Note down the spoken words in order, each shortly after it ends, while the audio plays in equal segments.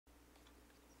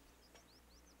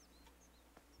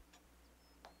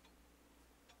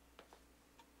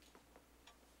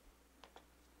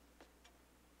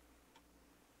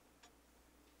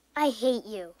I hate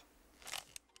you.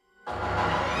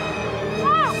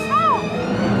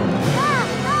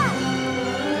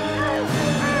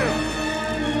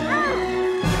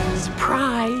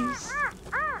 Surprise!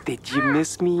 Did you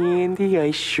miss me, Andy?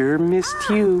 I sure missed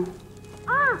you.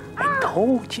 I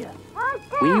told you,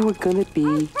 we were gonna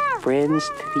be friends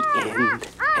to the end.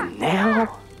 And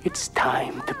now, it's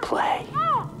time to play.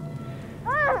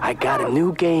 I got a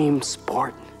new game,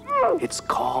 sport. It's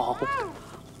called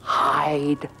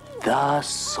Hide the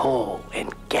Soul.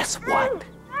 And guess what?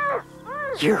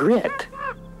 You're it.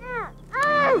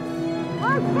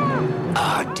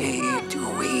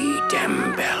 Adi-dui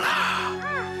Damballa.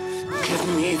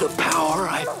 Give me the power,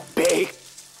 I beg.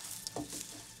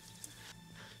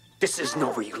 This isn't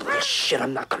over, you little shit.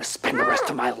 I'm not gonna spend the rest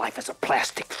of my life as a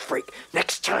plastic freak.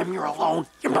 Next time you're alone,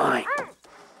 you're mine.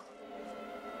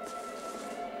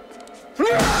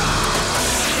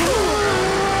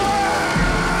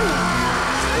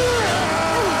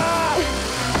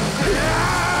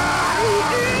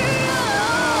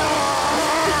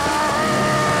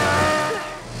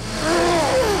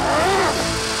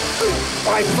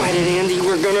 I fight it, Andy.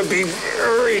 We're gonna be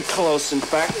very close. In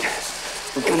fact,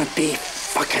 we're gonna be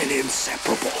fucking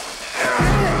inseparable.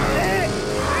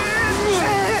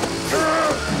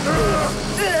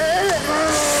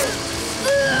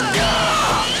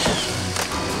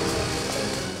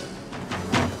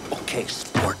 Okay,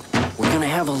 sport. We're gonna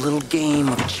have a little game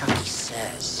of Chucky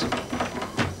Says.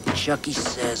 Chucky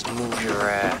Says, move your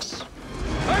ass.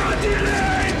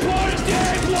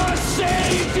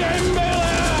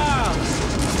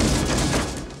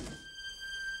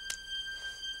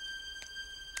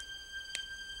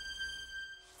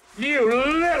 You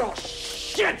little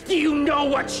shit! Do you know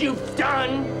what you've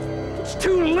done? It's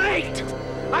too late!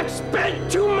 I've spent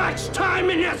too much time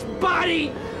in this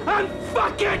body! I'm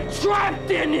fucking trapped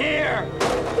in here!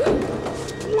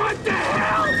 What the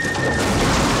hell?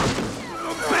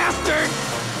 Bastard!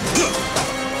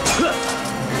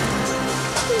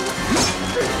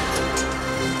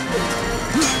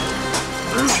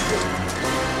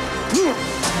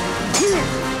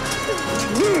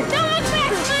 No, Max!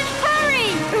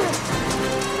 Hurry!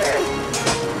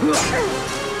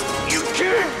 You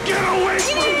can't get away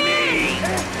from me!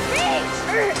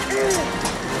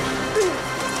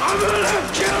 I'm gonna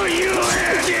kill you,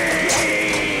 Andy!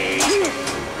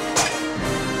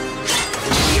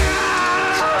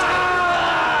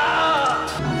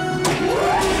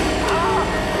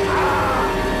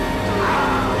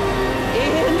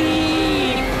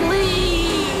 Andy,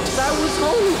 please! I was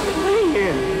only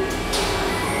playing.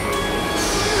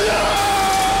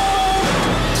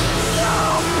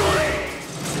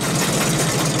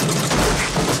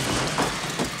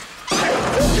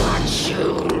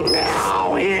 You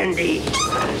now, Andy.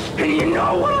 And you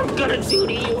know what I'm gonna do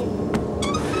to you?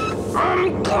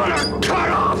 I'm gonna cut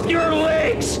off your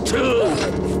legs, too!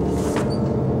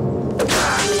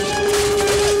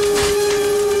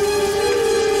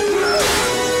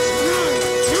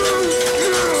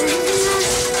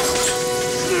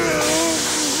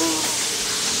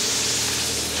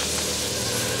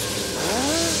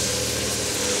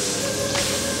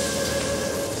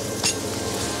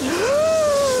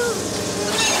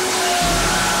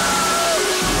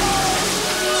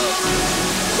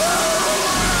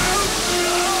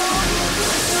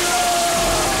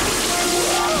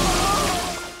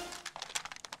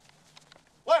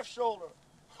 Shoulder.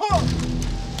 Huh.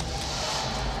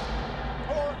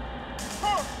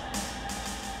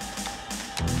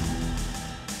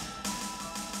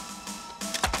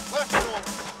 Left shoulder.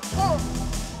 Huh.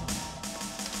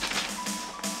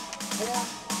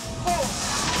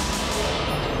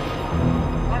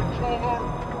 Right shoulder.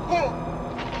 Huh.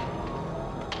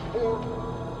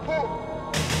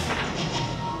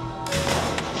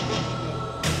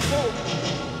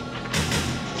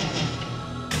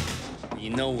 You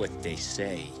know what they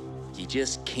say. You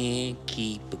just can't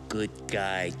keep a good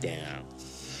guy down.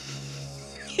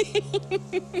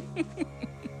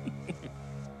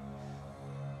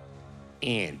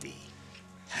 Andy,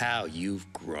 how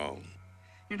you've grown.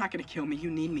 You're not gonna kill me.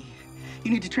 You need me.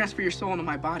 You need to transfer your soul into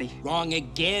my body. Wrong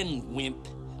again, wimp.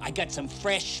 I got some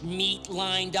fresh meat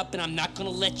lined up, and I'm not gonna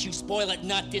let you spoil it,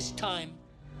 not this time.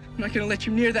 I'm not gonna let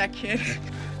you near that kid.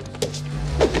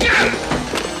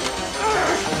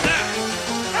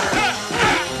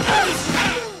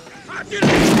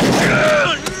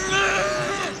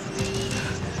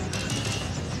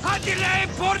 Adile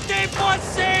porte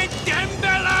posse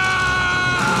Damballa!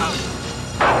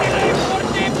 Adile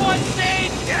porte posse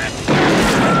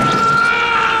Damballa!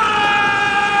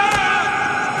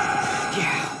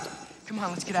 Yeah. Come on,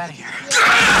 let's get out of here.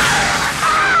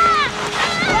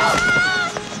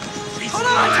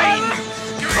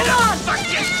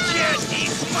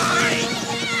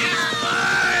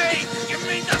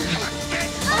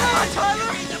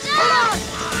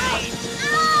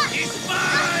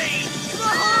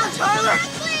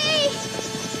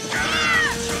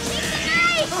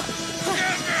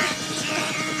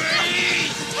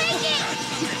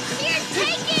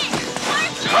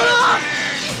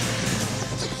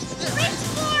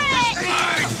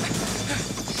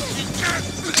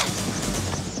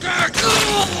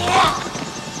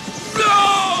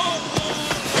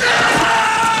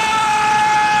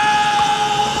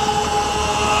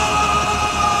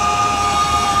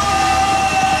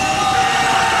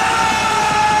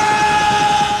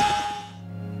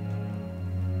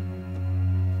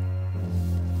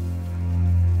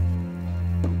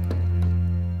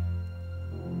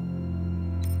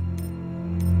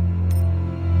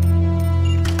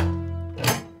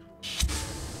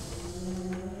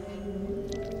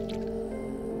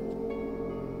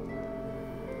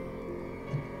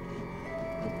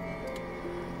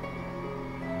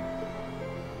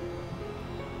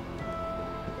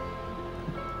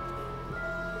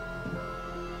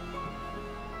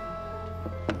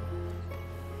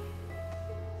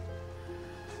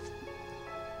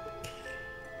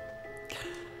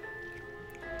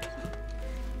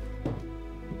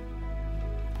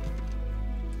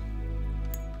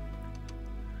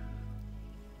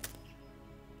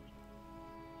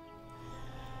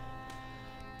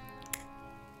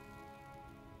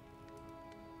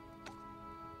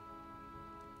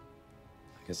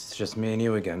 Guess it's just me and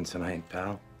you again tonight,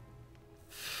 pal.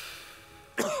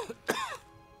 You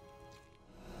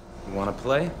wanna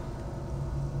play?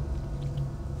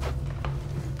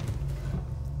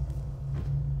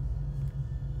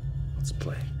 Let's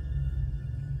play.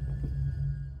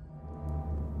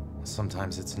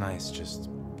 Sometimes it's nice just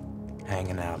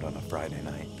hanging out on a Friday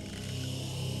night.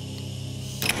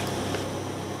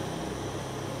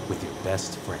 With your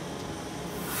best friend.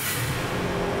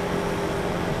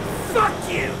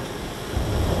 Fuck you!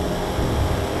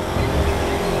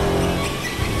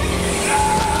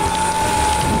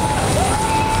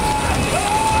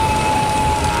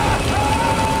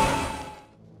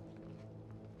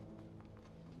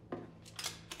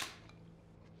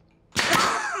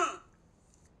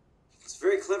 It's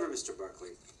very clever, Mr.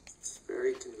 Barclay.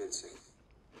 Very convincing.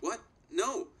 What?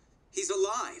 No. He's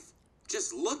alive.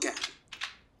 Just look at him.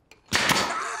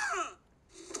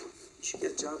 You should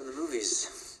get a job in the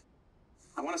movies.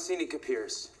 I want to see Nika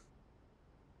Pierce.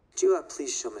 Could you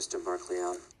please show Mr. Barclay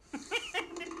out?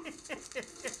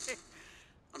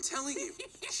 I'm telling you,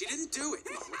 she didn't do it.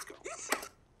 Come on, let's go.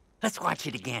 Let's watch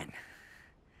it again.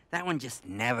 That one just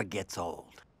never gets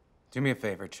old. Do me a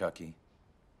favor, Chucky.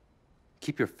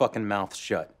 Keep your fucking mouth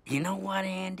shut. You know what,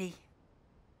 Andy?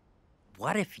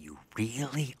 What if you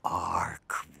really are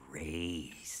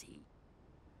crazy?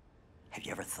 Have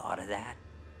you ever thought of that?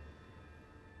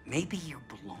 Maybe you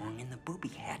belong in the booby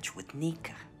hatch with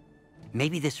Nika.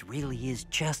 Maybe this really is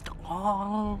just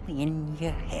all in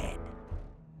your head.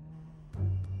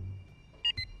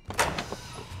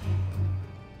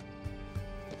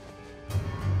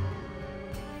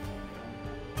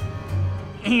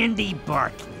 Andy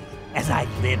Barclay, as I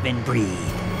live and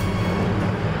breathe.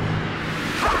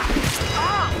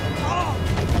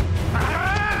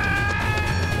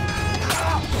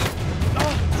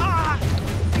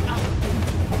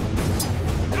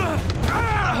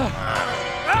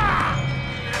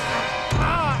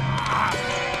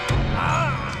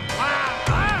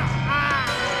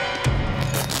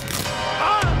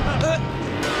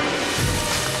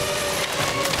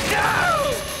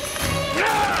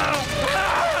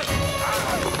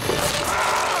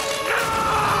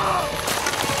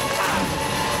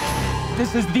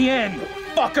 This is the end,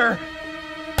 fucker!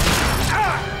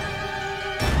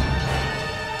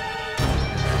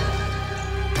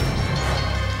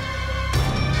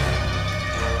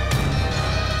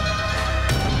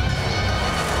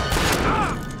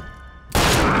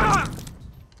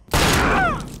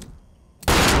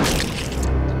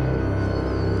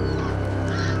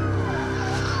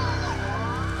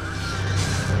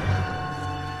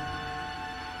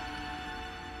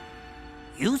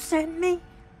 You sent me?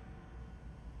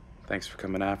 Thanks for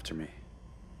coming after me.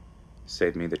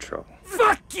 Saved me the trouble.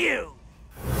 Fuck you!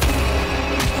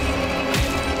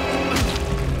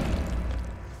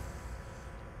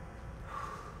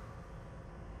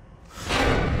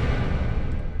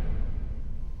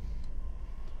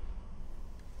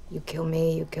 You kill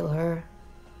me, you kill her.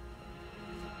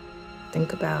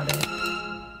 Think about it.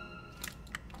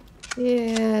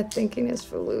 Yeah, thinking is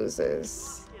for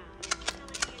losers.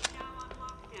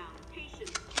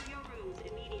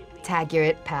 Tag, you're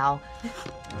it, pal.